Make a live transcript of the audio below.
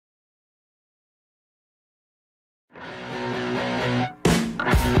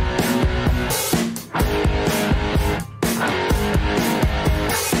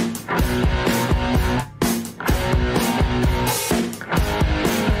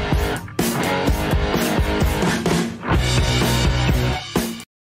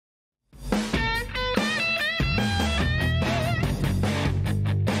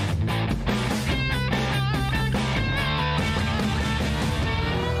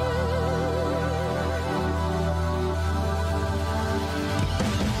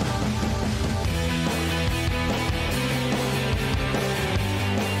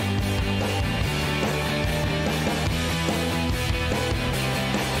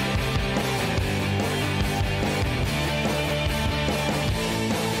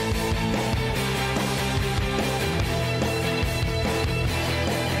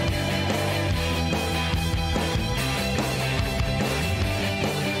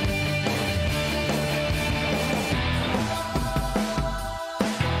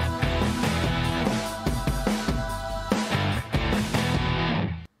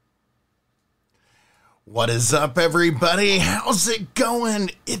What is up, everybody? How's it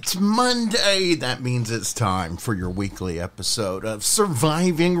going? It's Monday. That means it's time for your weekly episode of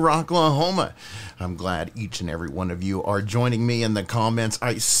Surviving Rocklahoma. I'm glad each and every one of you are joining me in the comments.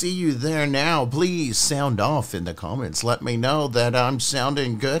 I see you there now. Please sound off in the comments. Let me know that I'm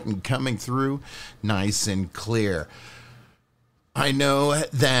sounding good and coming through nice and clear. I know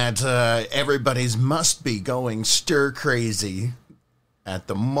that everybody's must be going stir crazy at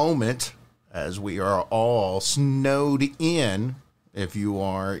the moment, as we are all snowed in. If you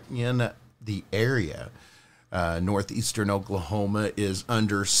are in the area, northeastern Oklahoma is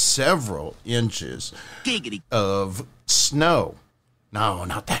under several inches of snow. No,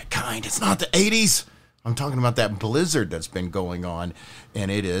 not that kind. It's not the 80s. I'm talking about that blizzard that's been going on,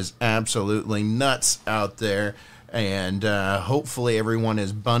 and it is absolutely nuts out there. And hopefully everyone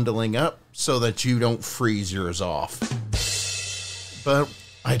is bundling up so that you don't freeze yours off. But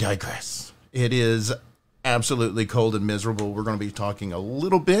I digress. It is absolutely cold and miserable. We're going to be talking a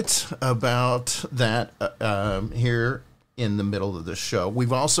little bit about that here in the middle of the show.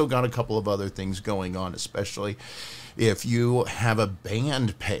 We've also got a couple of other things going on, especially if you have a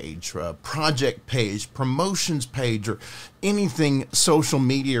band page, a project page, promotions page, or anything social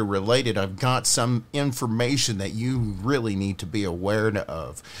media related. I've got some information that you really need to be aware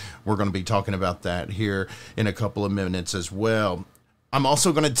of. We're going to be talking about that here in a couple of minutes as well. I'm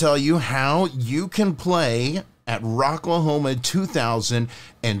also going to tell you how you can play at Rocklahoma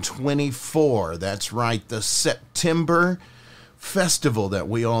 2024. That's right, the September festival that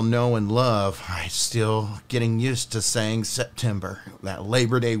we all know and love. I'm still getting used to saying September. That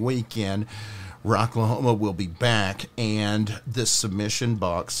Labor Day weekend, Rocklahoma will be back, and the submission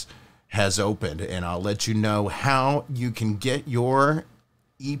box has opened, and I'll let you know how you can get your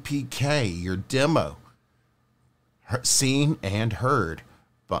EPK, your demo, seen and heard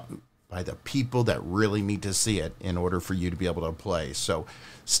by the people that really need to see it in order for you to be able to play. So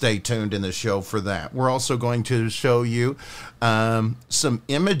stay tuned in the show for that. We're also going to show you some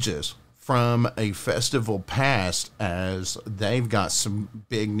images from a festival past, as they've got some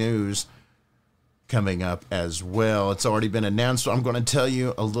big news coming up as well. It's already been announced, so I'm going to tell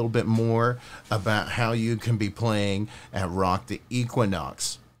you a little bit more about how you can be playing at Rock the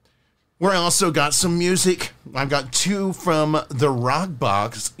Equinox. We're also got some music. I've got two from the ROK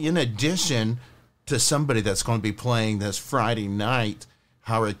Box, in addition to somebody that's going to be playing this Friday night,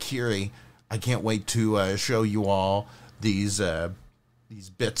 Harakiri. I can't wait to show you all these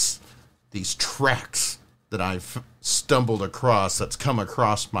bits, these tracks that I've stumbled across, that's come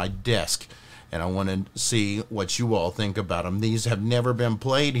across my desk, and I want to see what you all think about them. These have never been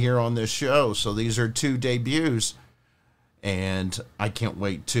played here on this show, so these are two debuts. And I can't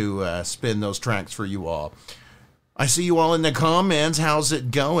wait to spin those tracks for you all. I see you all in the comments. How's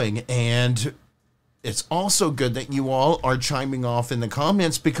it going? And it's also good that you all are chiming off in the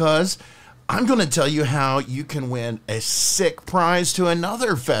comments, because I'm going to tell you how you can win a sick prize to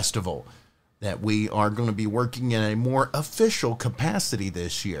another festival that we are going to be working in a more official capacity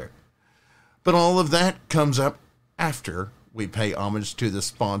this year. But all of that comes up after we pay homage to the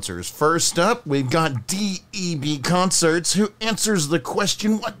sponsors. First up, we've got DEB Concerts, who answers the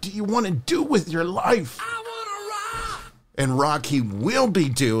question, what do you want to do with your life? I want to rock! And rock he will be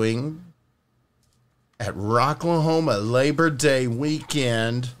doing at Rocklahoma Labor Day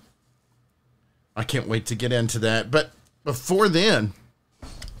weekend. I can't wait to get into that. But before then,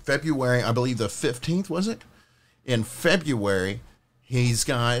 February, I believe the 15th, was it? In February, he's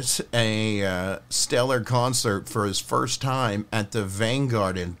got a stellar concert for his first time at the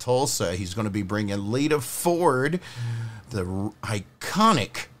Vanguard in Tulsa. He's going to be bringing Lita Ford, the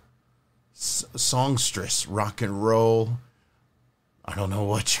iconic songstress, rock and roll. I don't know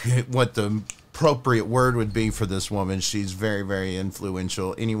what the appropriate word would be for this woman. She's very, very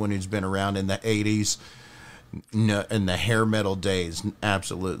influential. Anyone who's been around in the 80s, in the hair metal days,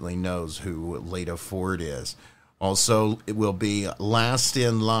 absolutely knows who Lita Ford is. Also, it will be Last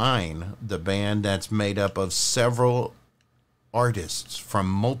in Line, the band that's made up of several artists from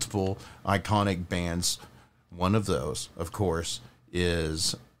multiple iconic bands. One of those, of course,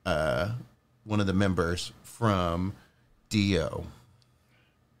 is one of the members from Dio.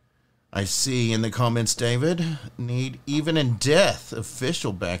 I see in the comments, David, need Even in Death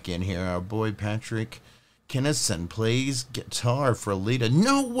official back in here. Our boy Patrick Kennison plays guitar for Lita.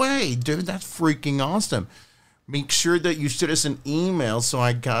 No way, dude, that's freaking awesome. Make sure that you send us an email so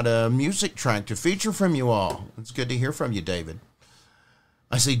I got a music track to feature from you all. It's good to hear from you, David.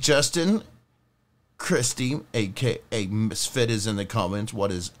 I see Justin Christie, a.k.a. Misfit, is in the comments. What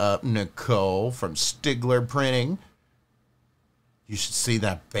is up? Nicole from Stigler Printing. You should see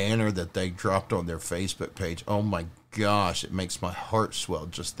that banner that they dropped on their Facebook page. Oh my gosh, it makes my heart swell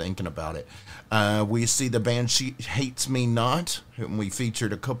just thinking about it. We see the band She Hates Me Not, whom we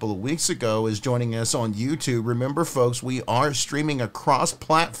featured a couple of weeks ago, is joining us on YouTube. Remember, folks, we are streaming across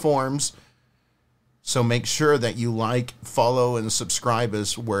platforms, so make sure that you like, follow, and subscribe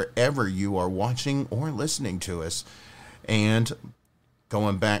us wherever you are watching or listening to us. And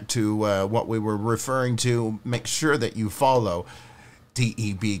going back to what we were referring to, make sure that you follow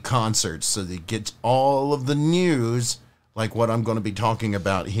DEB Concerts so that you get all of the news like what I'm going to be talking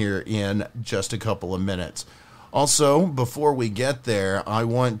about here in just a couple of minutes. Also, before we get there, I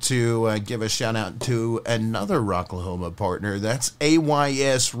want to give a shout out to another Rocklahoma partner. That's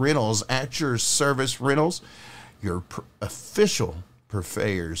AYS Rentals, At Your Service Rentals, your official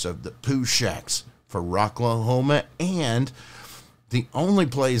purveyors of the poo shacks for Rocklahoma, and the only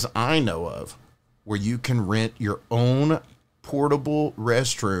place I know of where you can rent your own portable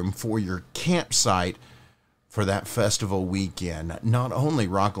restroom for your campsite for that festival weekend. Not only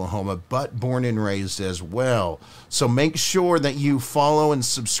Rocklahoma, but born and raised as well. So make sure that you follow and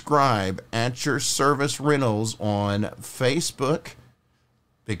subscribe At Your Service Rentals on Facebook,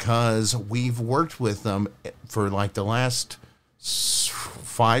 because we've worked with them for like the last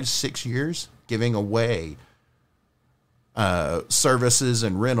 5-6 years, giving away services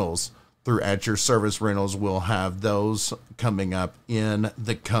and rentals through At Your Service Rentals. We'll have those coming up in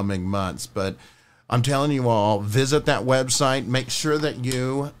the coming months. But I'm telling you all, visit that website. Make sure that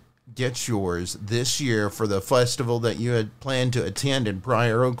you get yours this year for the festival that you had planned to attend in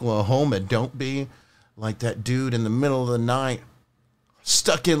Pryor, Oklahoma. Don't be like that dude in the middle of the night,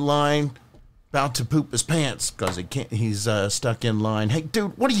 stuck in line, about to poop his pants because he's stuck in line. Hey,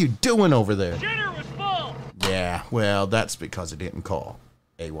 dude, what are you doing over there? Dinner was full. Yeah, well, that's because it didn't call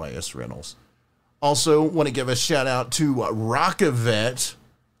AYS Rentals. Also, want to give a shout out to Rockavet,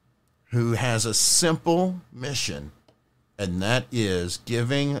 who has a simple mission, and that is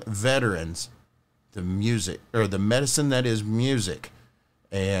giving veterans the music, or the medicine that is music.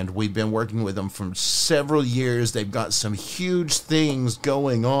 And we've been working with them for several years. They've got some huge things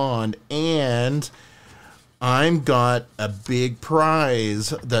going on, and I've got a big prize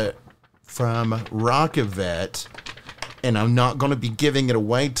that from Rockavet, and I'm not going to be giving it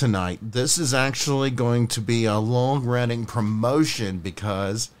away tonight. This is actually going to be a long-running promotion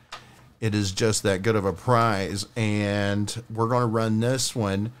because it is just that good of a prize, and we're going to run this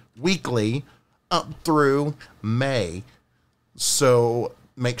one weekly up through May. So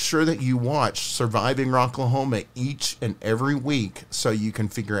make sure that you watch Surviving Rocklahoma each and every week so you can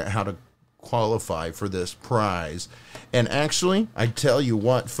figure out how to qualify for this prize. And actually, I tell you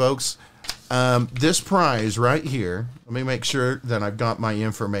what, folks, this prize right here, let me make sure that I've got my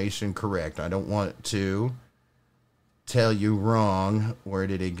information correct. I don't want to tell you wrong. Where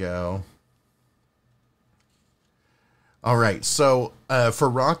did it go? All right, so for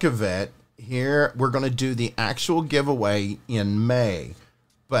Rockavet, here we're going to do the actual giveaway in May,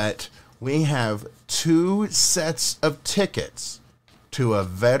 but we have 2 sets of tickets to a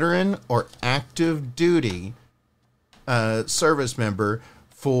veteran or active duty service member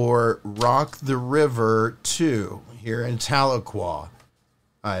for Rock the River 2 here in Tahlequah.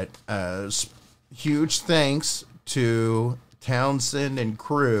 Huge thanks to Townsend and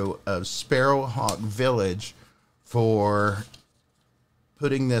crew of Sparrowhawk Village for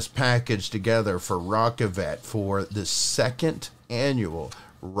putting this package together for Rockavet for the 2nd annual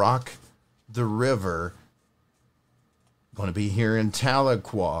Rock the River. Going to be here in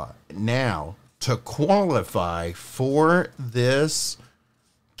Tahlequah. Now, to qualify for this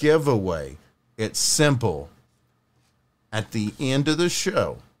giveaway, it's simple. At the end of the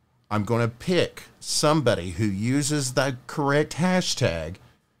show, I'm going to pick somebody who uses the correct hashtag,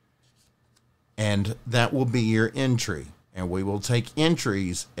 and that will be your entry. And we will take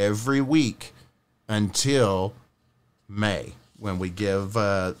entries every week until May when we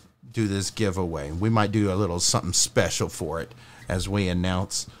do this giveaway. We might do a little something special for it as we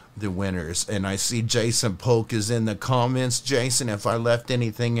announce the winners. And I see Jason Polk is in the comments. Jason, if I left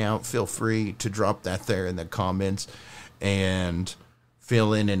anything out, feel free to drop that there in the comments and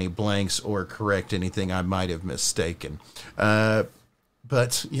fill in any blanks or correct anything I might have mistaken.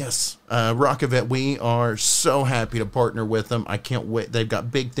 But yes, Rockavet, we are so happy to partner with them. I can't wait. They've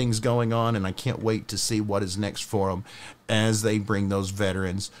got big things going on, and I can't wait to see what is next for them as they bring those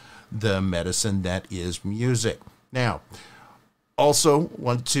veterans the medicine that is music. Now, also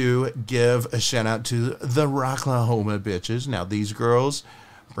want to give a shout out to the Rocklahoma bitches. Now, these girls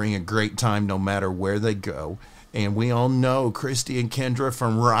bring a great time no matter where they go. And we all know Christy and Kendra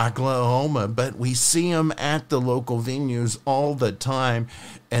from Rocklahoma, but we see them at the local venues all the time.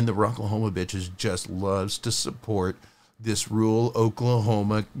 And the Rocklahoma Bitches just loves to support this rural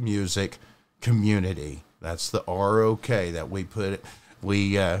Oklahoma music community. That's the ROK that we put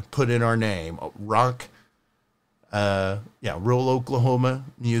in our name. Rural Oklahoma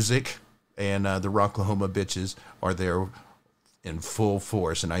music, and the Rocklahoma Bitches are there in full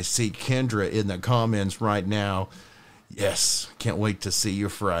force. And I see Kendra in the comments right now. Yes, can't wait to see you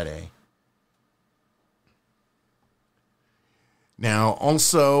Friday. Now,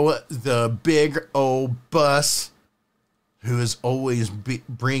 also the big old bus, who is always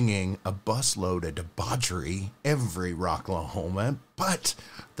bringing a busload of debauchery every Rocklahoma, but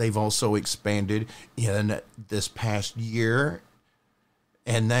they've also expanded in this past year,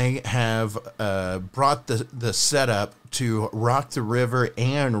 and they have brought the setup to rock the river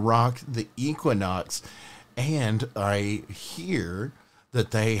and rock the equinox. And I hear that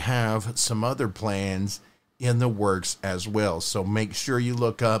they have some other plans in the works as well. So make sure you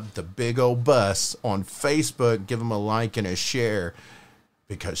look up the big old bus on Facebook, give them a like and a share,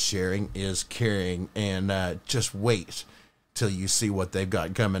 because sharing is caring. And just wait till you see what they've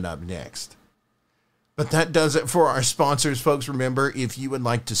got coming up next. But that does it for our sponsors, folks. Remember, if you would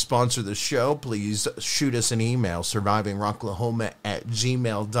like to sponsor the show, please shoot us an email,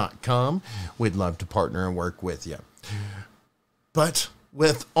 survivingrocklahoma@gmail.com. We'd love to partner and work with you. But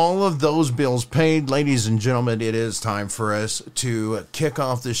with all of those bills paid, ladies and gentlemen, it is time for us to kick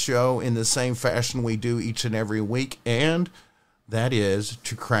off the show in the same fashion we do each and every week, and that is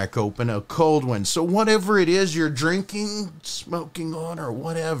to crack open a cold one. So whatever it is you're drinking, smoking on, or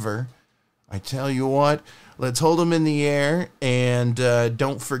whatever, I tell you what, let's hold them in the air. And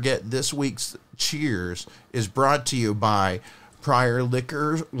don't forget, this week's Cheers is brought to you by Pryor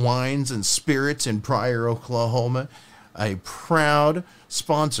Liquor, Wines, and Spirits in Pryor, Oklahoma, a proud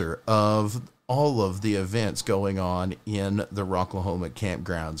sponsor of all of the events going on in the Rocklahoma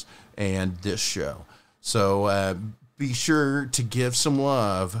campgrounds and this show. So be sure to give some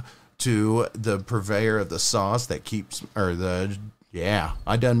love to the purveyor of the sauce that keeps, I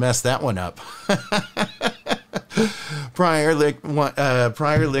done messed that one up. Pryor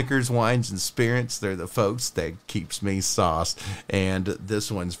Liquors, Wines, and Spirits. They're the folks that keeps me sauced. And this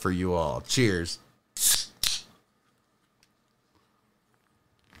one's for you all. Cheers.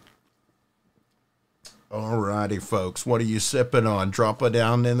 Alrighty, folks. What are you sipping on? Drop it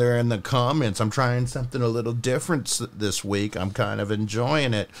down in there in the comments. I'm trying something a little different this week. I'm kind of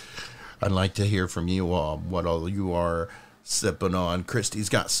enjoying it. I'd like to hear from you all, what all you are sipping on. Christy's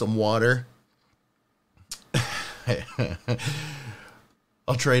got some water.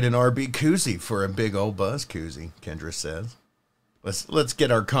 I'll trade an RB koozie for a big old Buzz koozie, Kendra says. Let's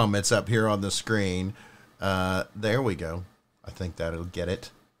get our comments up here on the screen. There we go. I think that'll get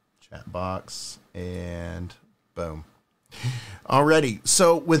it. Chat box, and boom. Alrighty,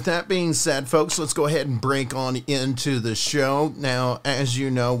 so with that being said, folks, let's go ahead and break on into the show. Now, as you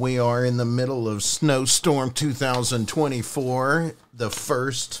know, we are in the middle of Snowstorm 2024, the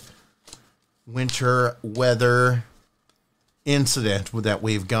first winter weather incident that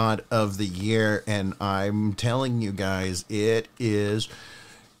we've got of the year, and I'm telling you guys, it's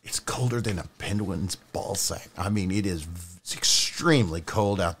colder than a penguin's ball sack. I mean, it's extremely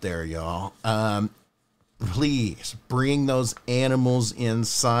cold out there, y'all. Please bring those animals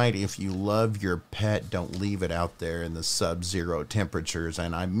inside. If you love your pet, don't leave it out there in the sub-zero temperatures.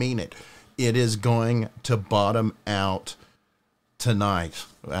 And I mean it. It is going to bottom out tonight.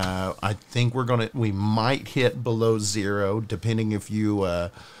 I think we might hit below zero, depending if you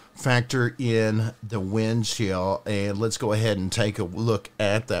factor in the wind chill. And let's go ahead and take a look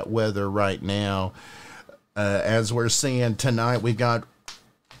at that weather right now. As we're seeing tonight, we've got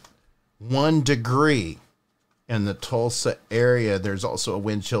 1 degree in the Tulsa area. There's also a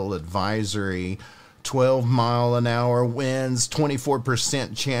wind chill advisory, 12-mile-an-hour winds,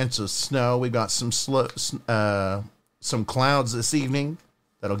 24% chance of snow. We got some clouds this evening.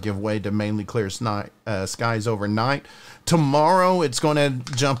 That'll give way to mainly clear skies overnight. Tomorrow, it's going to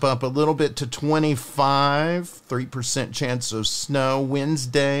jump up a little bit to 25, 3% chance of snow.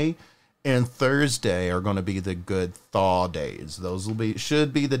 Wednesday and Thursday are going to be the good thaw days. Those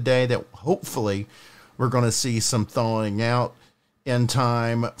should be the day that hopefully we're going to see some thawing out in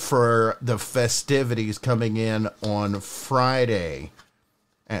time for the festivities coming in on Friday.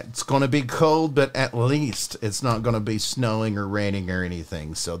 It's going to be cold, but at least it's not going to be snowing or raining or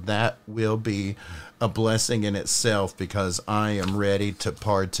anything. So that will be a blessing in itself, because I am ready to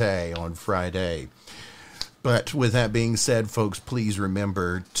partay on Friday. But with that being said, folks, please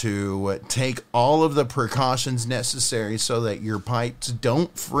remember to take all of the precautions necessary so that your pipes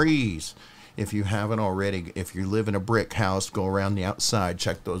don't freeze. If you haven't already, if you live in a brick house, go around the outside,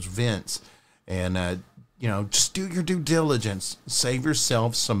 check those vents, and, just do your due diligence. Save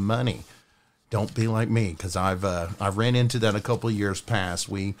yourself some money. Don't be like me, because I've ran into that a couple of years past.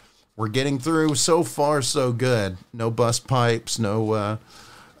 We're getting through. So far, so good. No bust pipes, no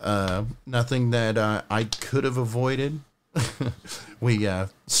nothing that I could have avoided. We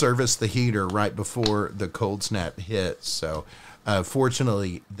serviced the heater right before the cold snap hit, so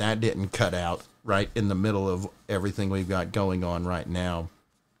fortunately that didn't cut out right in the middle of everything we've got going on right now.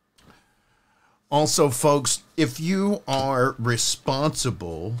 Also, folks, if you are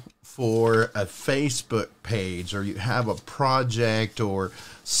responsible for a Facebook page, or you have a project or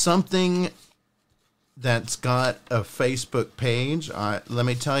something that's got a Facebook page, let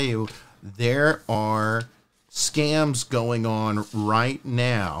me tell you, there are scams going on right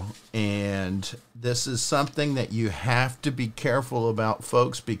now, and this is something that you have to be careful about,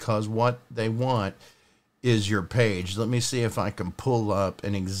 folks, because what they want is your page. Let me see if I can pull up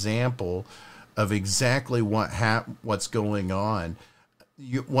an example of exactly what's going on.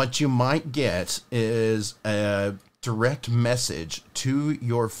 What you might get is a direct message to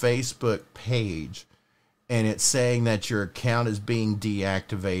your Facebook page, and it's saying that your account is being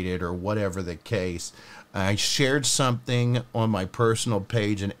deactivated or whatever the case. I shared something on my personal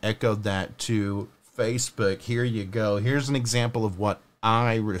page and echoed that to Facebook. Here you go. Here's an example of what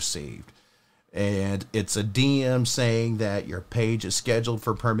I received. And it's a DM saying that your page is scheduled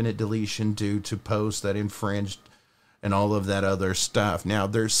for permanent deletion due to posts that infringed and all of that other stuff. Now,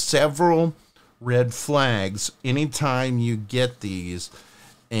 there's several red flags anytime you get these,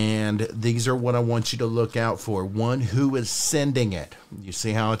 and these are what I want you to look out for. One, who is sending it? You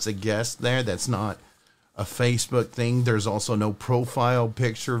see how it's a guest there? That's not a Facebook thing. There's also no profile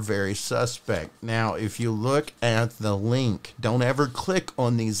picture, very suspect. Now, if you look at the link, don't ever click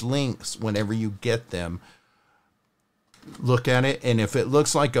on these links whenever you get them. Look at it, and if it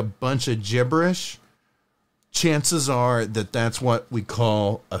looks like a bunch of gibberish, chances are that that's what we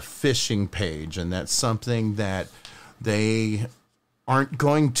call a phishing page, and that's something that they aren't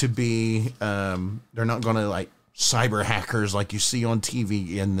going to be, they're not going to like cyber hackers like you see on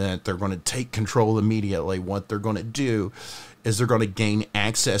TV, in that they're going to take control immediately. What they're going to do is they're going to gain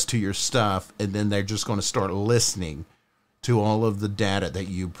access to your stuff, and then they're just going to start listening to all of the data that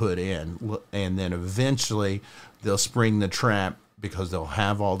you put in, and then eventually they'll spring the trap because they'll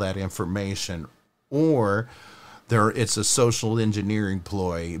have all that information. Or it's a social engineering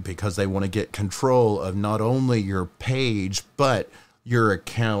ploy because they want to get control of not only your page, but your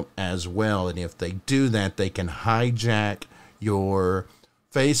account as well. And if they do that, they can hijack your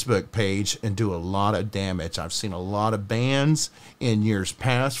Facebook page and do a lot of damage. I've seen a lot of bands in years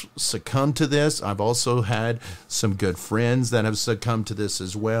past succumb to this. I've also had some good friends that have succumbed to this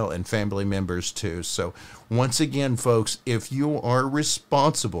as well, and family members too. So once again, folks, if you are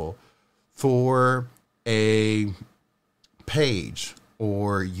responsible for a page,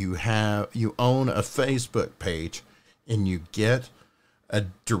 or you own a Facebook page, and you get a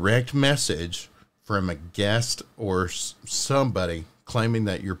direct message from a guest or somebody claiming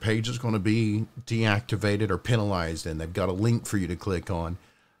that your page is going to be deactivated or penalized, and they've got a link for you to click on,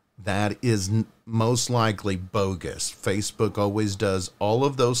 that is most likely bogus. Facebook always does all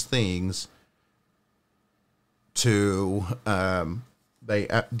of those things to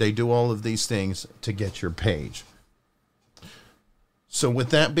they do all of these things to get your page. So with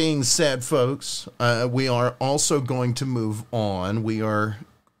that being said, folks, we are also going to move on. We are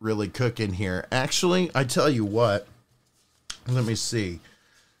really cooking here. Actually, I tell you what, let me see.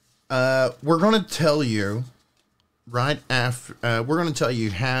 We're going to tell you right after, we're going to tell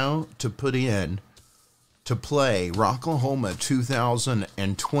you how to put in to play Rocklahoma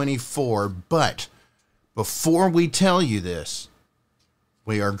 2024. But before we tell you this,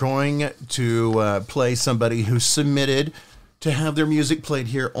 we are going to play somebody who submitted to have their music played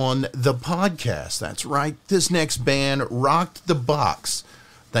here on the podcast. That's right. This next band, ROK Box.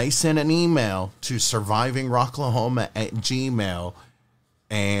 They sent an email to survivingrocklahoma@gmail.com,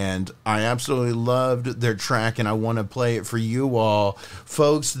 and I absolutely loved their track, and I want to play it for you all.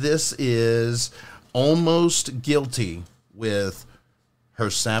 Folks, this is Almost Guilty with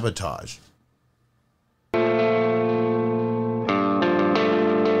Her Sabotage.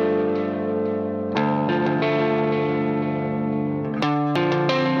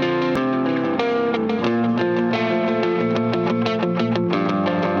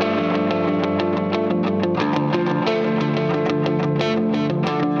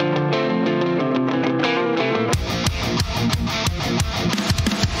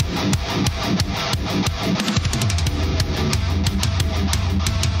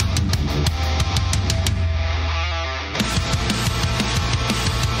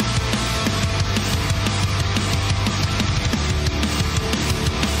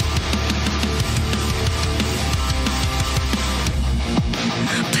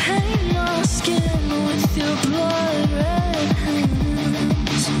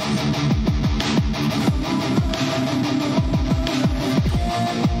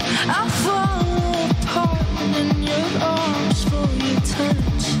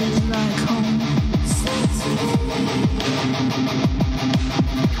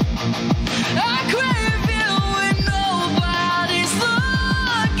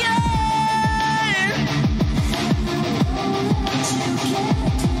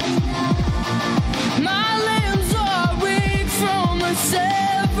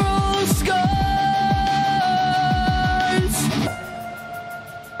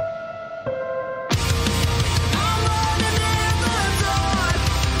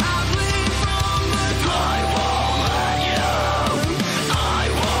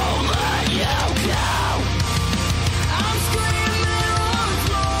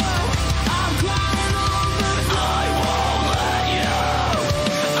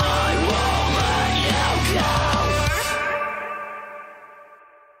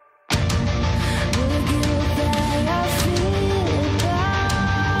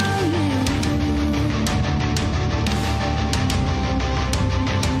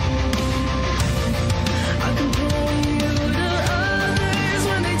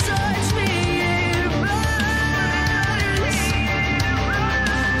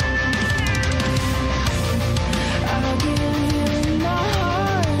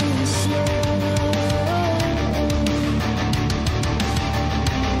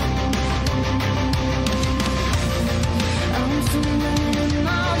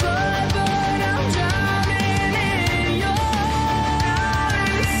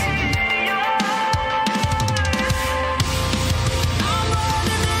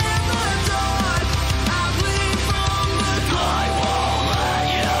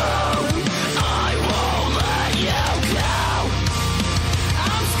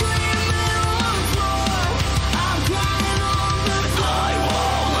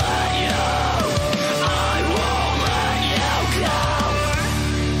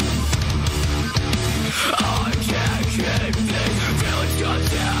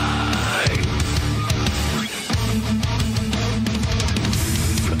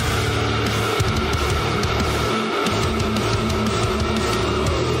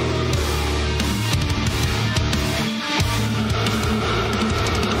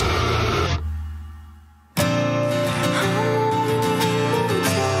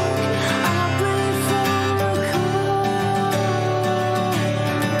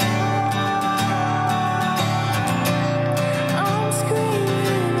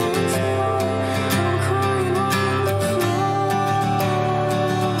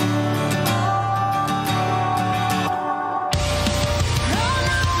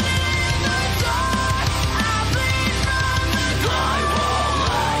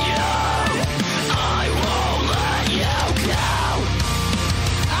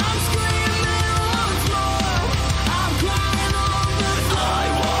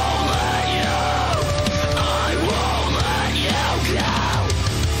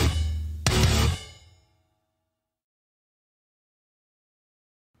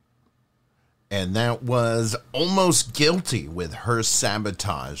 And that was Almost Guilty with Her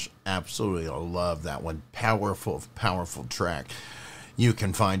Sabotage. Absolutely, I love that one. Powerful, powerful track. You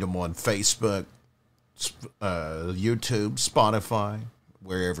can find them on Facebook, YouTube, Spotify,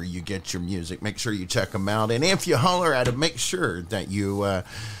 wherever you get your music. Make sure you check them out. And if you holler at them, make sure that you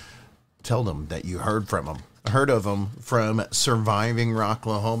tell them that you heard of them from Surviving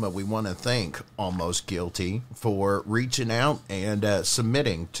Rocklahoma. We want to thank Almost Guilty for reaching out and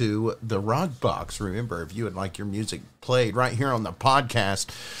submitting to the ROK Box. Remember, if you would like your music played right here on the podcast,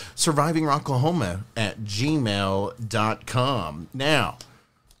 Surviving Rocklahoma at gmail.com. Now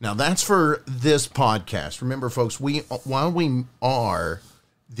that's for this podcast. Remember, folks, while we are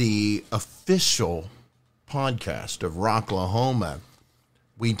the official podcast of Rocklahoma,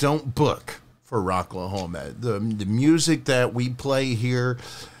 we don't book for Rocklahoma. The music that we play here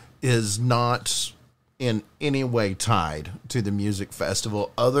is not in any way tied to the music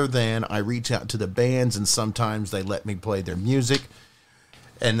festival, other than I reach out to the bands and sometimes they let me play their music.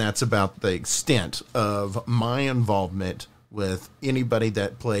 And that's about the extent of my involvement with anybody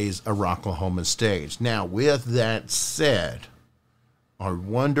that plays a Rocklahoma stage. Now, with that said, our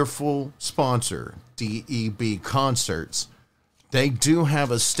wonderful sponsor, DEB Concerts, they do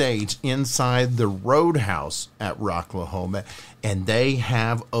have a stage inside the Roadhouse at Rocklahoma, and they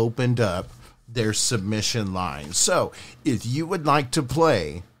have opened up their submission line. So if you would like to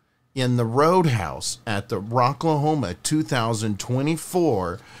play in the Roadhouse at the Rocklahoma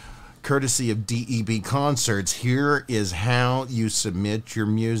 2024, courtesy of DEB Concerts, here is how you submit your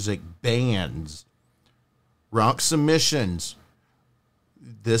music. Bands, rock submissions.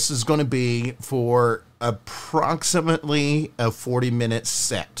 This is going to be for approximately a 40-minute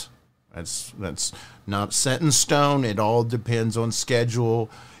set. That's not set in stone. It all depends on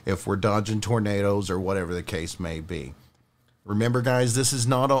schedule, if we're dodging tornadoes or whatever the case may be. Remember, guys, this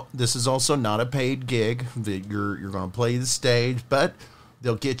is also not a paid gig. That you're going to play the stage, but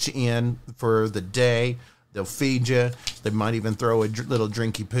they'll get you in for the day. They'll feed you. They might even throw a little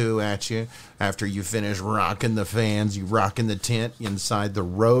drinky poo at you after you finish rocking the fans. You rocking the tent inside the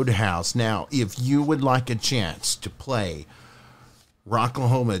Roadhouse. Now, if you would like a chance to play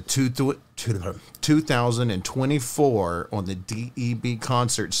Rocklahoma 2024 on the DEB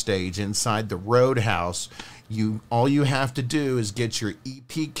concert stage inside the Roadhouse, all you have to do is get your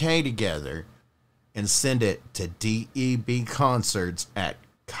EPK together and send it to DEB Concerts at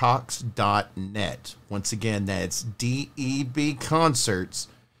cox.net. Once again, that's DEB Concerts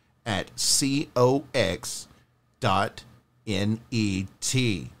at cox.net.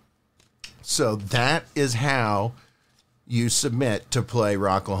 So that is how you submit to play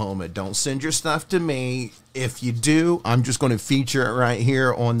Rocklahoma. Don't send your stuff to me. If you do, I'm just going to feature it right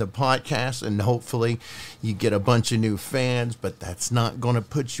here on the podcast, and hopefully you get a bunch of new fans, but that's not going to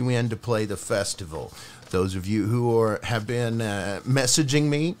put you in to play the festival. Those of you who have been messaging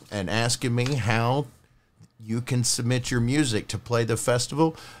me and asking me how you can submit your music to play the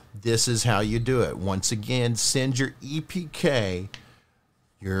festival, this is how you do it. Once again, send your EPK,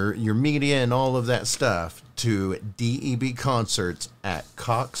 your media and all of that stuff to DEB Concerts at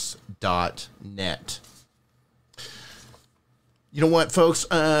cox.net. You know what, folks?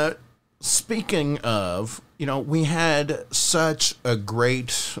 Speaking of, we had such a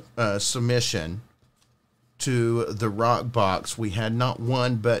great submission to the ROK Box. We had not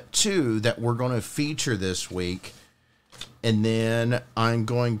one, but two that we're going to feature this week. And then I'm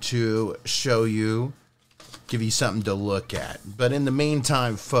going to give you something to look at. But in the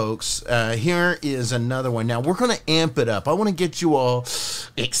meantime, folks, here is another one. Now, we're going to amp it up. I want to get you all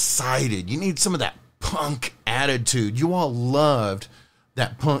excited. You need some of that punk attitude. You all loved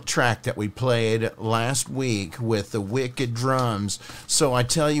that punk track that we played last week with the wicked drums. So I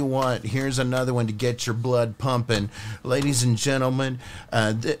tell you what, here's another one to get your blood pumping. Ladies and gentlemen,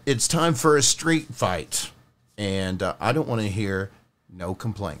 it's time for a street fight. And I don't want to hear no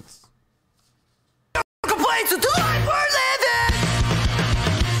complaints. No complaints with the life we're living!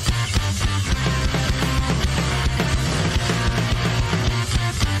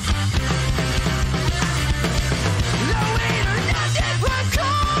 No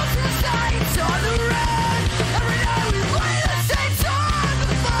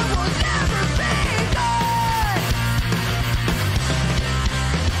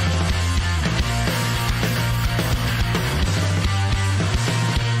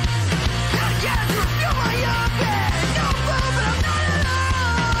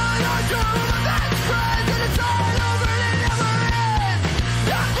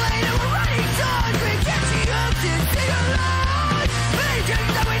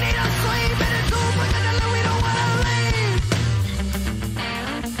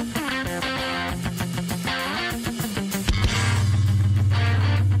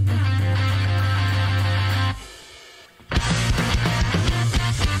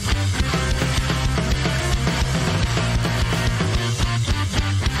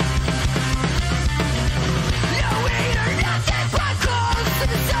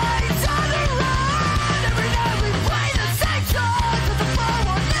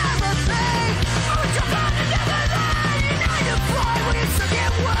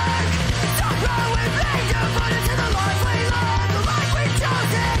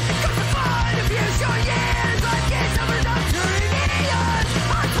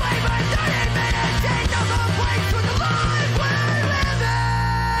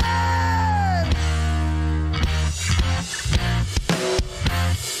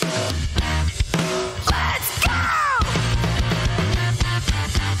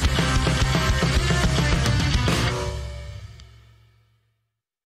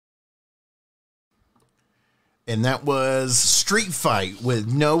And that was Street Fight with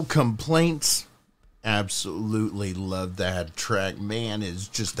No Complaints. Absolutely love that track. Man, it's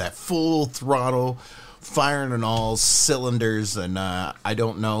just that full throttle, firing on all cylinders. And I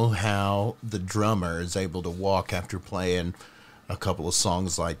don't know how the drummer is able to walk after playing a couple of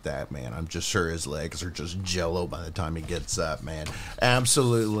songs like that, man. I'm just sure his legs are just jello by the time he gets up, man.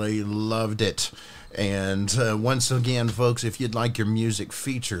 Absolutely loved it. And once again, folks, if you'd like your music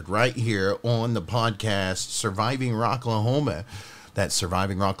featured right here on the podcast, Surviving Rocklahoma, that's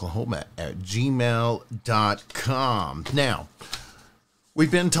survivingrocklahoma at gmail.com. Now,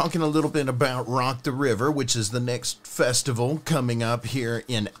 we've been talking a little bit about Rock the River, which is the next festival coming up here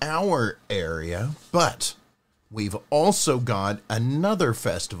in our area, but we've also got another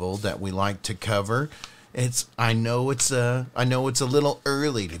festival that we like to cover. I know it's a little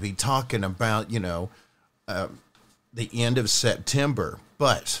early to be talking about, the end of September,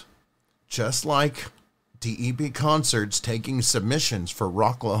 but just like DEB Concerts taking submissions for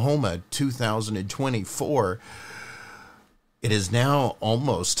Rocklahoma 2024, it is now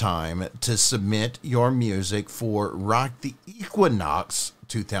almost time to submit your music for Rock the Equinox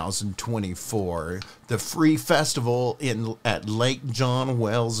 2024, the free festival at Lake John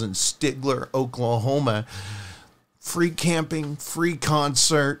Wells in Stigler, Oklahoma. Free camping, free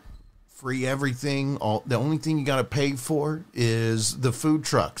concert, free everything. The only thing you got to pay for is the food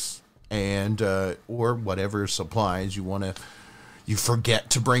trucks and or whatever supplies you forget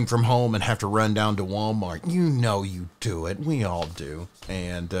to bring from home and have to run down to Walmart. You do it. We all do.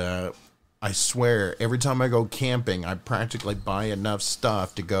 And I swear, every time I go camping, I practically buy enough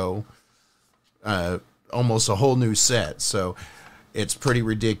stuff to go almost a whole new set. So it's pretty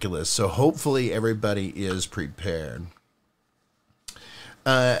ridiculous. So hopefully everybody is prepared.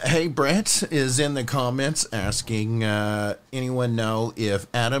 Hey, Brett is in the comments asking, anyone know if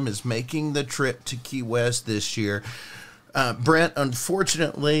Adam is making the trip to Key West this year? Brett,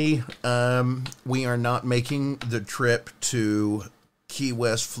 unfortunately, we are not making the trip to Key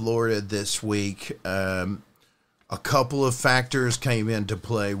West, Florida this week. A couple of factors came into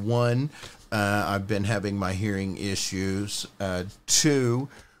play. One, I've been having my hearing issues. Two,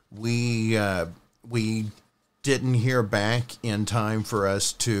 we didn't hear back in time for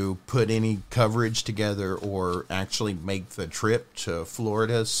us to put any coverage together or actually make the trip to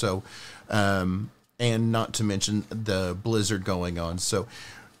Florida. So, and not to mention the blizzard going on. So,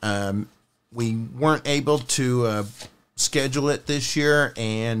 we weren't able to schedule it this year,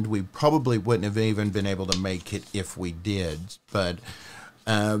 and we probably wouldn't have even been able to make it if we did. But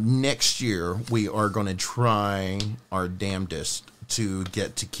next year, we are going to try our damnedest to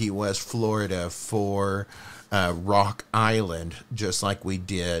get to Key West, Florida for Rock Island, just like we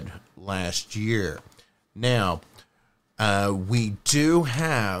did last year. Now, we do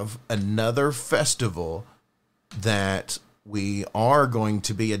have another festival that we are going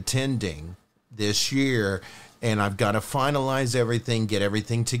to be attending this year, and I've got to finalize everything, get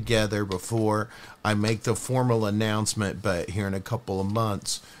everything together before I make the formal announcement. But here in a couple of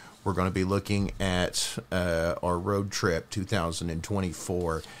months, we're going to be looking at our road trip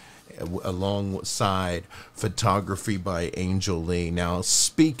 2024 alongside photography by Angel Lee. Now,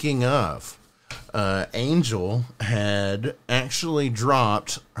 speaking of, Angel had actually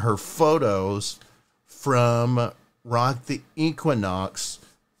dropped her photos from Rock the Equinox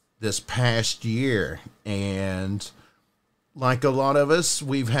this past year, and like a lot of us,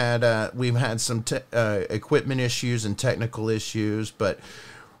 we've had some equipment issues and technical issues, but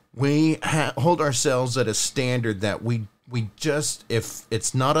we hold ourselves at a standard that we just, if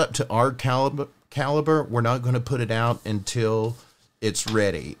it's not up to our caliber, we're not going to put it out until it's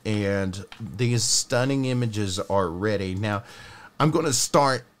ready. And these stunning images are ready. Now, I'm going to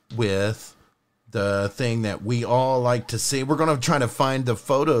start with the thing that we all like to see. We're going to try to find the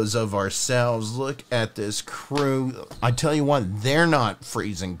photos of ourselves. Look at this crew. I tell you what, they're not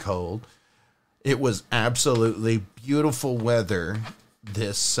freezing cold. It was absolutely beautiful weather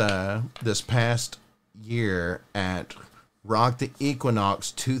this past year at Rock the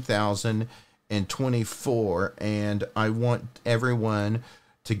Equinox 2024, and I want everyone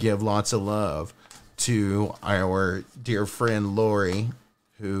to give lots of love to our dear friend Lori,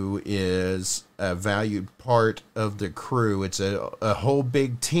 who is a valued part of the crew. It's a whole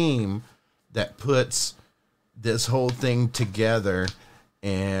big team that puts this whole thing together,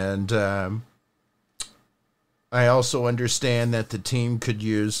 and I also understand that the team could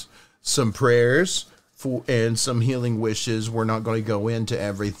use some prayers and some healing wishes. We're not going to go into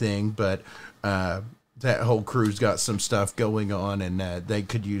everything, but that whole crew's got some stuff going on, and they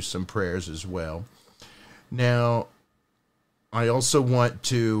could use some prayers as well. Now, I also want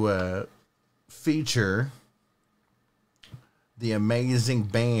to feature the amazing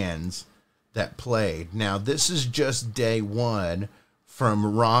bands that played. Now, this is just day one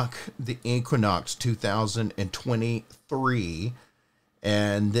from ROK the Equinox 2023.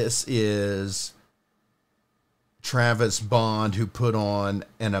 And this is Travis Bond, who put on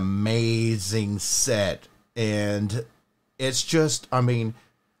an amazing set. And it's just, I mean,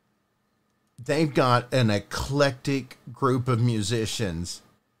 they've got an eclectic group of musicians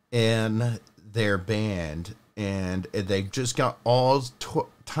in their band. And they've just got all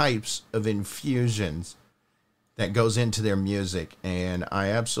types of infusions that goes into their music. And I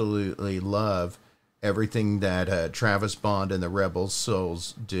absolutely love everything that Travis Bond and the Rebel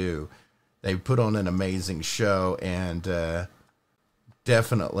Souls do. They put on an amazing show, and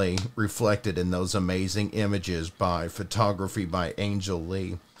definitely reflected in those amazing images by photography by Angel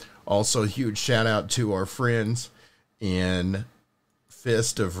Lee. Also, huge shout out to our friends in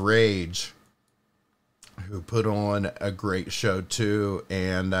Fist of Rage, who put on a great show too.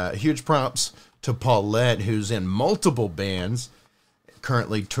 And huge props to Paulette, who's in multiple bands,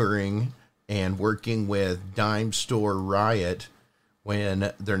 currently touring and working with Dime Store Riot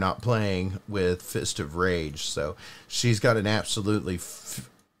when they're not playing with Fist of Rage. So she's got an absolutely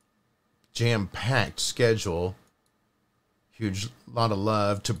jam-packed schedule. Huge lot of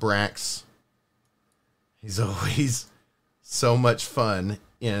love to Brax. He's always so much fun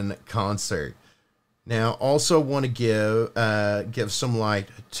in concert. Now, also want to give some light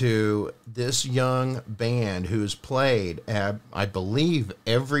to this young band who's played at, I believe,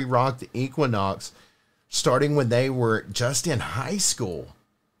 every ROK the Equinox, starting when they were just in high school.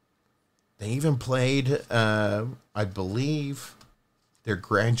 They even played, I believe, their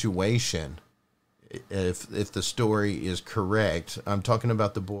graduation, if the story is correct. I'm talking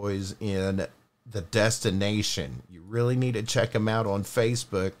about the boys in The Destination. You really need to check them out on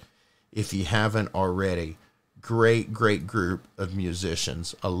Facebook if you haven't already. Great group of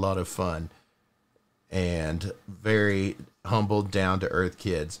musicians. A lot of fun. And very humble, down-to-earth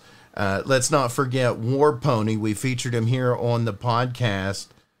kids. Let's not forget War Pony. We featured him here on the podcast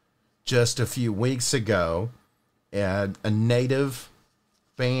just a few weeks ago. A native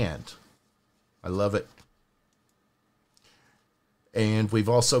band. I love it. And we've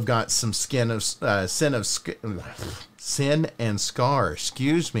also got some Sin and Scar.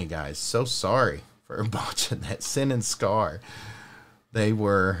 Excuse me, guys. So sorry for botching that. Sin and Scar. They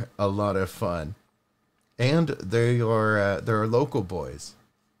were a lot of fun. And they're local boys.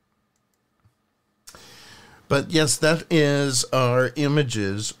 But yes, that is our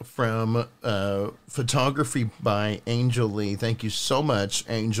images from photography by Angel Lee. Thank you so much,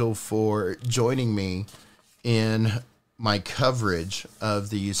 Angel, for joining me in my coverage of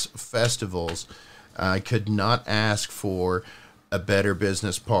these festivals. I could not ask for a better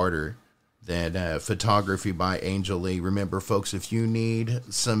business partner than photography by Angel Lee. Remember, folks, if you need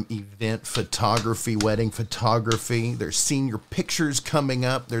some event photography, wedding photography, there's senior pictures coming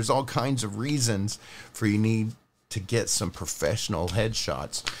up, there's all kinds of reasons for you need to get some professional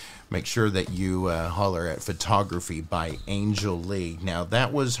headshots. Make sure that you holler at photography by Angel Lee. Now,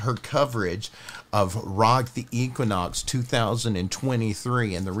 that was her coverage of ROK the Equinox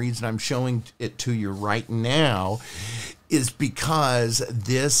 2023. And the reason I'm showing it to you right now is because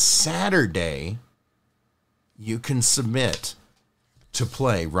this Saturday, you can submit to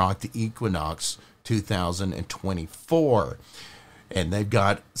play ROK the Equinox 2024. And they've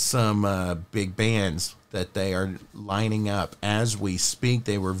got some big bands that they are lining up as we speak.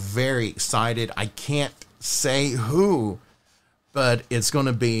 They were very excited. I can't say who, but it's going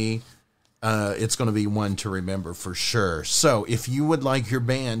to be one to remember for sure. So if you would like your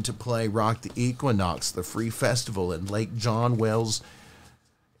band to play ROK the Equinox, the free festival in Lake John Wells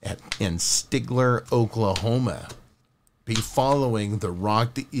in Stigler, Oklahoma, be following the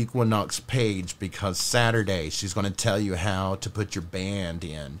ROK the Equinox page, because Saturday she's going to tell you how to put your band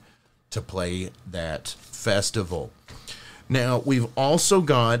in to play that festival. Now, we've also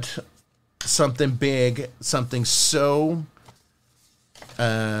got something big, something so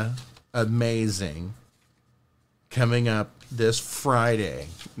amazing coming up this Friday.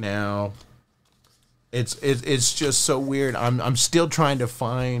 Now, it's just so weird. I'm still trying to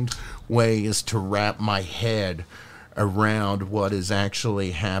find ways to wrap my head around what is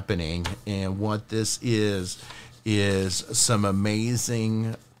actually happening, and what this is some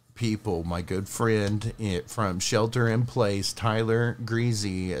amazing people. My good friend from Shelter in Place, Tyler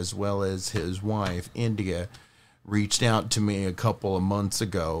Greasy, as well as his wife, India, reached out to me a couple of months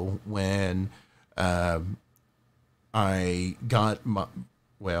ago when I got my,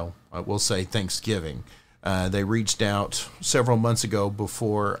 well, I will say Thanksgiving. They reached out several months ago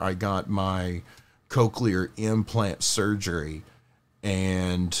before I got my cochlear implant surgery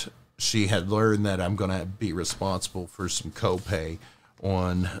and she had learned that I'm going to be responsible for some copay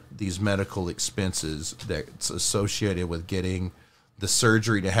on these medical expenses that's associated with getting the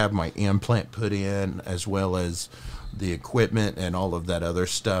surgery to have my implant put in, as well as the equipment and all of that other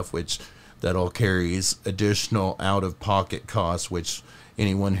stuff, which that all carries additional out-of-pocket costs, which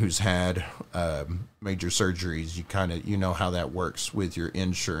anyone who's had major surgeries, you know how that works with your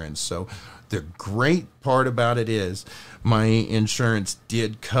insurance. So the great part about it is my insurance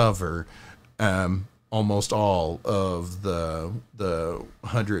did cover almost all of the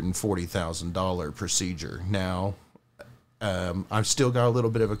 $140,000 procedure. Now, I've still got a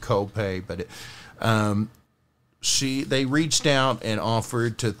little bit of a copay, but they reached out and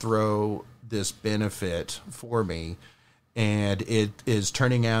offered to throw this benefit for me, and it is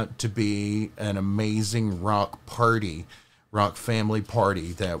turning out to be an amazing rock family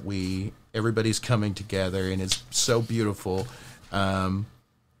party that everybody's coming together, and it's so beautiful.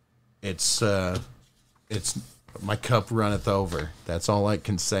 It's my cup runneth over. That's all I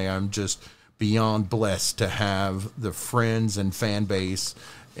can say. I'm just beyond blessed to have the friends and fan base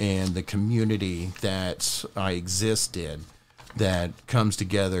and the community that I exist in that comes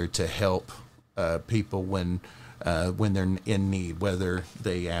together to help people when they're in need, whether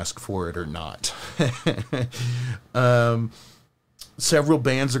they ask for it or not. Several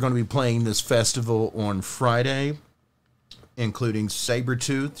bands are going to be playing this festival on Friday, including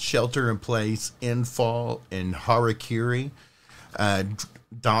Sabretooth, Shelter in Place, Infall, and Harakiri.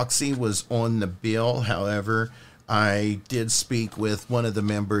 Doxy was on the bill. However, I did speak with one of the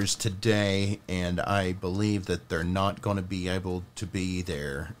members today, and I believe that they're not going to be able to be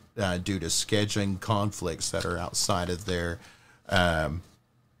there due to scheduling conflicts that are outside of their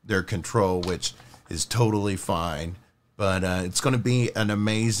control, which is totally fine. But it's going to be an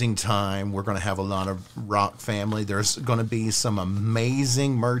amazing time. We're going to have a lot of rock family. There's going to be some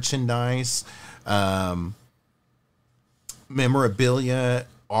amazing merchandise, memorabilia,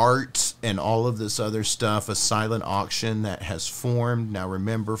 art, and all of this other stuff. A silent auction that has formed. Now,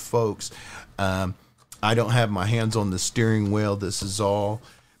 remember, folks, I don't have my hands on the steering wheel. This is all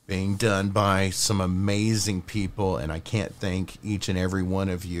being done by some amazing people, and I can't thank each and every one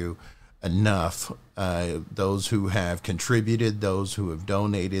of you enough. Those who have contributed, those who have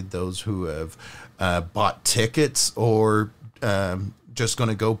donated, those who have bought tickets, or just going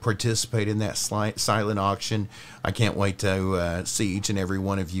to go participate in that silent auction. I can't wait to see each and every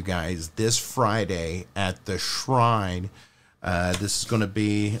one of you guys this Friday at the Shrine. This is going to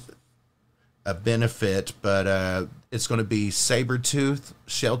be a benefit, but it's going to be Sabretooth,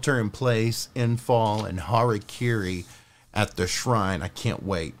 Shelter in Place, Infall, and Harakiri at the Shrine. I can't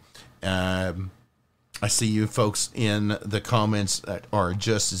wait. I see you folks in the comments that are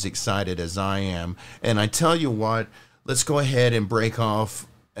just as excited as I am. And I tell you what, let's go ahead and break off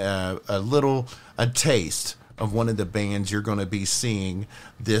a taste of one of the bands you're going to be seeing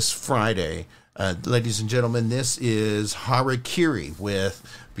this Friday. Ladies and gentlemen, this is Harakiri with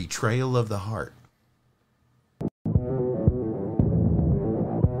Betrayal of the Heart.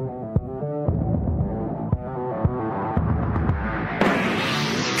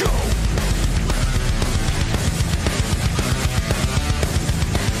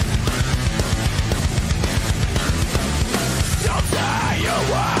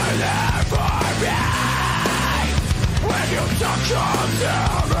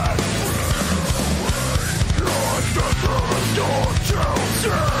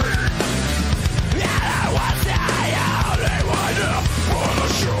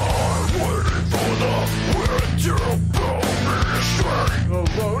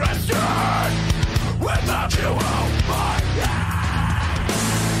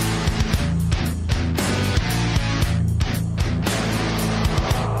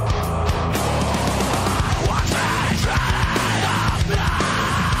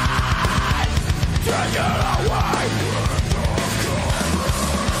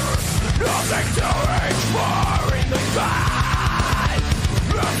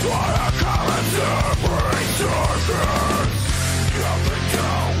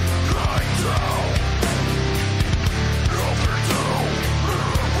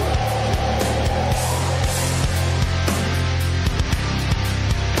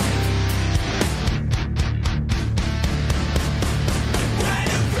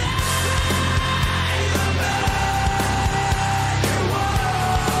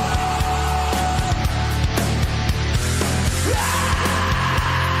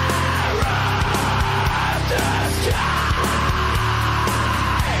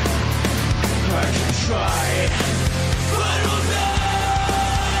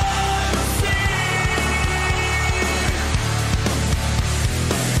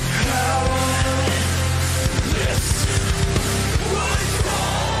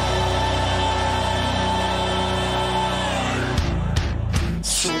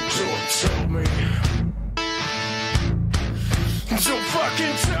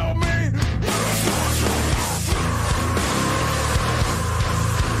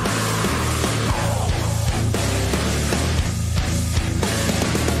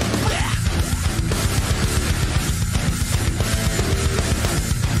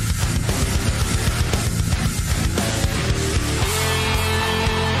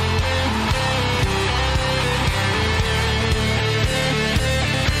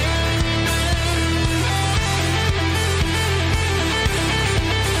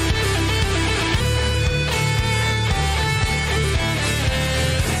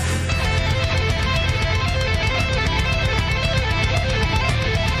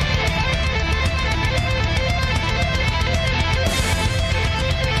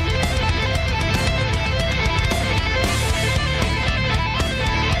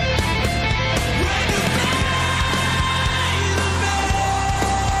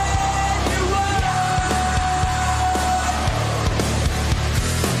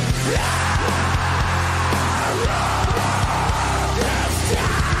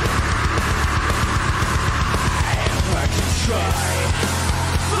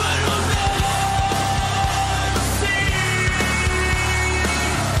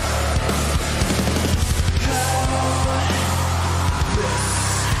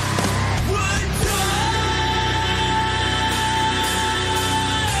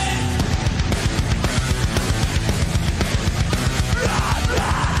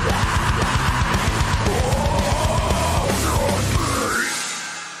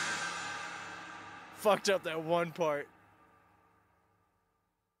 Fucked up that one part.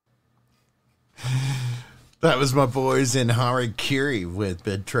 That was my boys in Harakiri with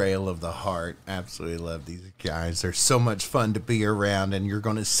Betrayal of the Heart. Absolutely love these guys. They're so much fun to be around, and you're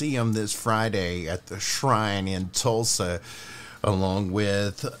going to see them this Friday at the Shrine in Tulsa, along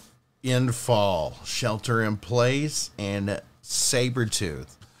with Infall, Shelter in Place, and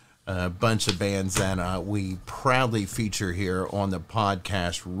Sabretooth. A bunch of bands that we proudly feature here on the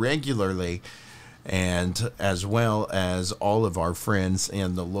podcast regularly, and as well as all of our friends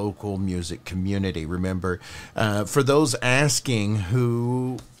in the local music community. Remember, for those asking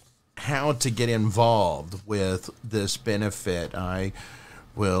how to get involved with this benefit, I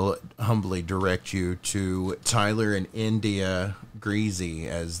will humbly direct you to Tyler and India Greasy,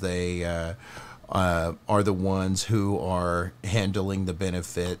 as they are the ones who are handling the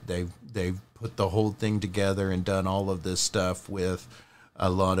benefit. They've put the whole thing together and done all of this stuff with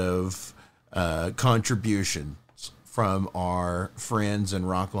a lot of contributions from our friends and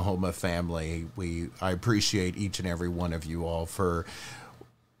Rocklahoma family. I appreciate each and every one of you all for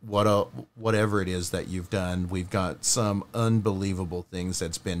whatever it is that you've done. We've got some unbelievable things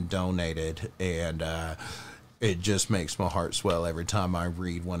that's been donated, and it just makes my heart swell every time I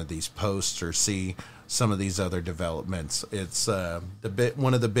read one of these posts or see some of these other developments. It's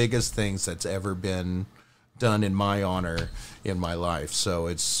one of the biggest things that's ever been done in my honor in my life. So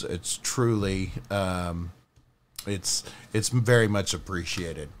it's truly it's very much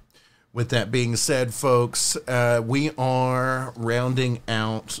appreciated. With that being said, folks, we are rounding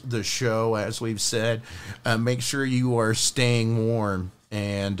out the show. As we've said, make sure you are staying warm,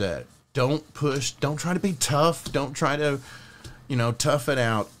 and don't try to be tough. Don't try to tough it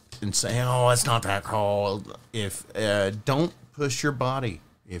out and say, oh, it's not that cold. Don't push your body.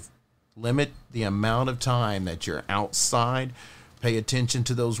 Limit the amount of time that you're outside. Pay attention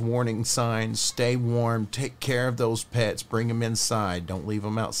to those warning signs. Stay warm. Take care of those pets. Bring them inside. Don't leave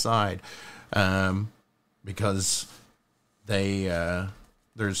them outside, because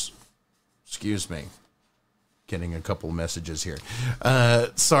excuse me, getting a couple of messages here.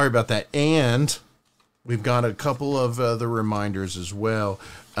 Sorry about that. And we've got a couple of other reminders as well.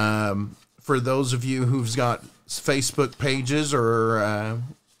 For those of you who've got Facebook pages or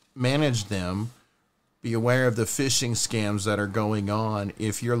manage them, be aware of the phishing scams that are going on.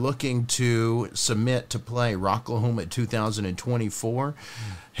 If you're looking to submit to play Rocklahoma 2024,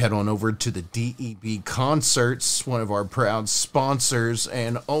 head on over to the DEB Concerts, one of our proud sponsors,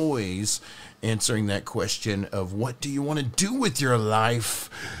 and always answering that question of what do you want to do with your life?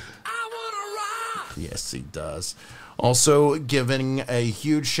 I wanna rock! Yes, he does. Also giving a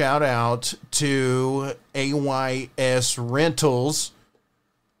huge shout out to AYS Rentals.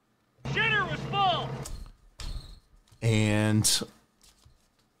 Shitter was full. And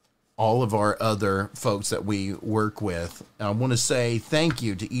all of our other folks that we work with. I want to say thank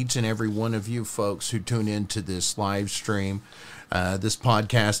you to each and every one of you folks who tune into this live stream. This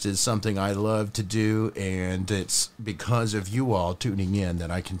podcast is something I love to do, and it's because of you all tuning in that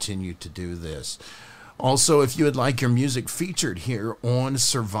I continue to do this. Also, if you would like your music featured here on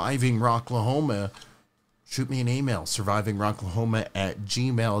Surviving Rocklahoma, shoot me an email,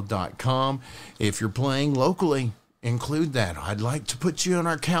 survivingrocklahoma@gmail.com. If you're playing locally, include that. I'd like to put you on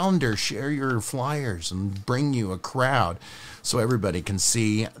our calendar, share your flyers, and bring you a crowd so everybody can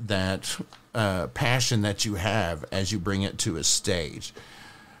see that passion that you have as you bring it to a stage.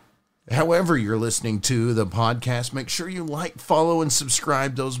 However you're listening to the podcast, make sure you like, follow, and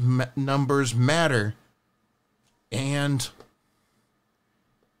subscribe. Those numbers matter. And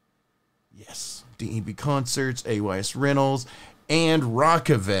yes, DEB Concerts, AYS Rentals, and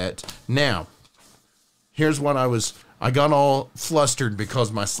Rockavet. Now, here's what I got all flustered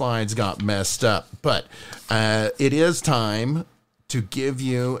because my slides got messed up. But it is time to give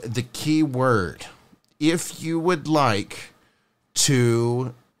you the key word. If you would like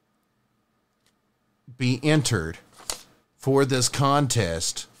to be entered for this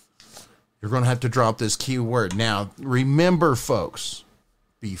contest, you're going to have to drop this keyword. Now, remember, folks,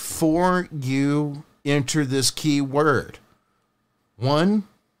 before you enter this keyword, one,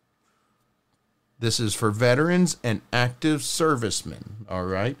 This is for veterans and active servicemen, all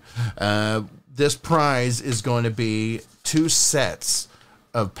right? This prize is going to be 2 sets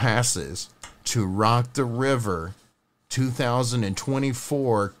of passes to Rock the River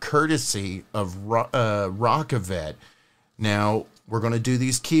 2024, courtesy of Rockavet. Now, we're going to do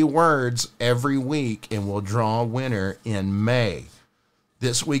these keywords every week, and we'll draw a winner in May.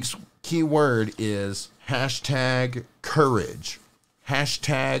 This week's keyword is hashtag courage.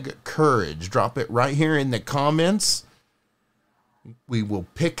 Hashtag courage. Drop it right here in the comments. We will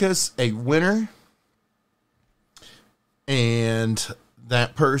pick us a winner, and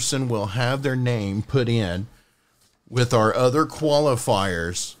that person will have their name put in with our other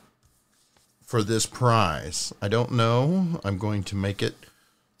qualifiers for this prize. I don't know. I'm going to make it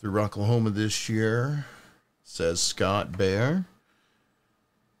through Rocklahoma this year, says Scott Bear.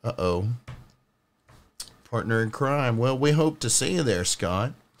 Uh-oh. Partner in crime. Well, we hope to see you there,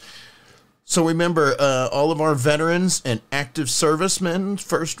 Scott. So remember, all of our veterans and active servicemen,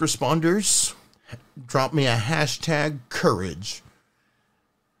 first responders, drop me a hashtag courage.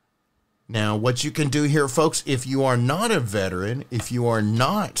 Now, what you can do here, folks, if you are not a veteran, if you are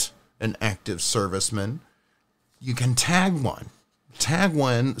not an active serviceman, you can tag one. Tag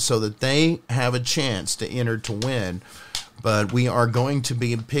one so that they have a chance to enter to win. But we are going to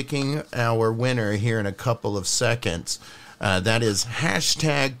be picking our winner here in a couple of seconds. That is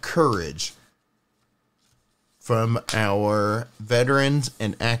hashtag courage from our veterans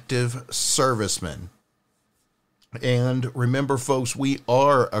and active servicemen. And remember, folks, we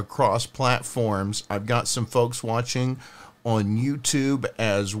are across platforms. I've got some folks watching on YouTube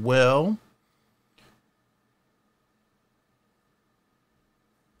as well.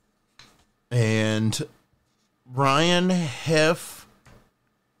 And Ryan Heff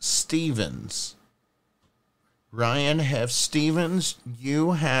Stevens. Ryan Heff Stevens,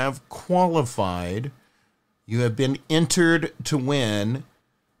 you have qualified. You have been entered to win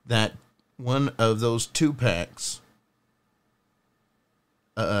that one of those 2-packs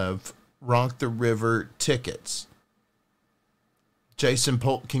of Rock the River tickets. Jason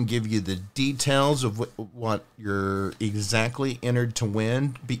Polk can give you the details of what you're exactly entered to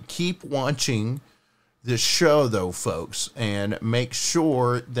win. Keep watching this show, though, folks, and make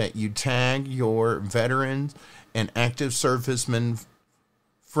sure that you tag your veterans and active servicemen,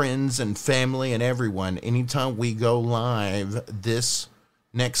 friends and family and everyone anytime we go live this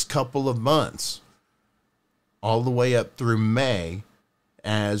next couple of months, all the way up through May,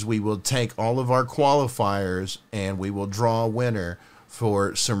 as we will take all of our qualifiers and we will draw a winner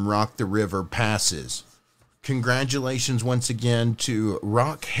for some Rock the River passes. Congratulations once again to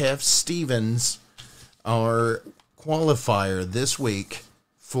Rock Heff Stevens, our qualifier this week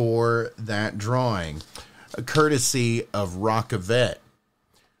for that drawing, courtesy of Rockavet.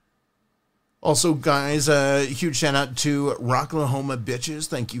 Also, guys, a huge shout out to Rocklahoma Bitches.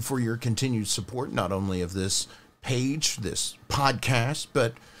 Thank you for your continued support, not only of this page, this podcast,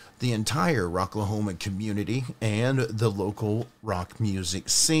 but the entire Rocklahoma community and the local rock music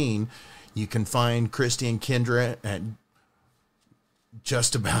scene. You can find Christy and Kendra at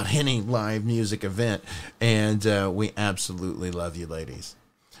just about any live music event, and we absolutely love you, ladies.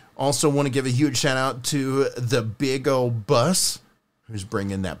 Also want to give a huge shout out to the Big Old Bus, who's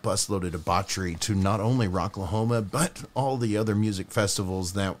bringing that busload of debauchery to not only Rocklahoma, but all the other music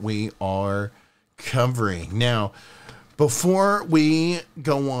festivals that we are covering. Now, before we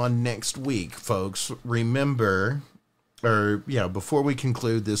go on next week, folks, remember, before we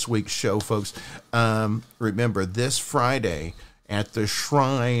conclude this week's show, folks, remember this Friday at the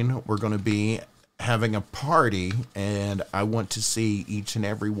Shrine, we're going to be having a party, and I want to see each and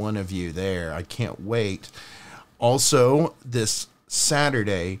every one of you there. I can't wait. Also, this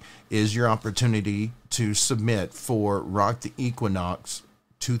Saturday is your opportunity to submit for Rock the Equinox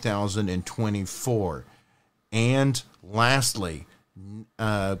 2024. And lastly,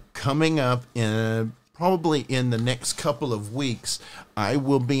 coming up probably in the next couple of weeks, I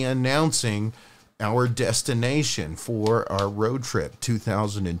will be announcing our destination for our road trip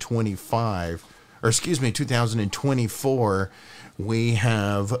 2024. We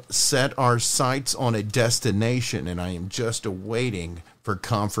have set our sights on a destination, and I am just awaiting for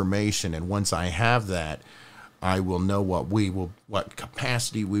confirmation. And once I have that, I will know what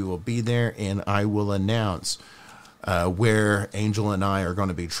capacity we will be there, and I will announce where Angel and I are going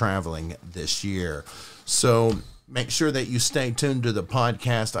to be traveling this year. So make sure that you stay tuned to the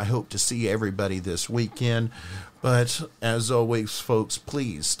podcast. I hope to see everybody this weekend. But as always, folks,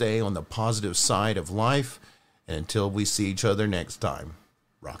 please stay on the positive side of life. And until we see each other next time,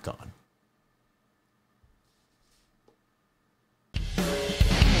 rock on.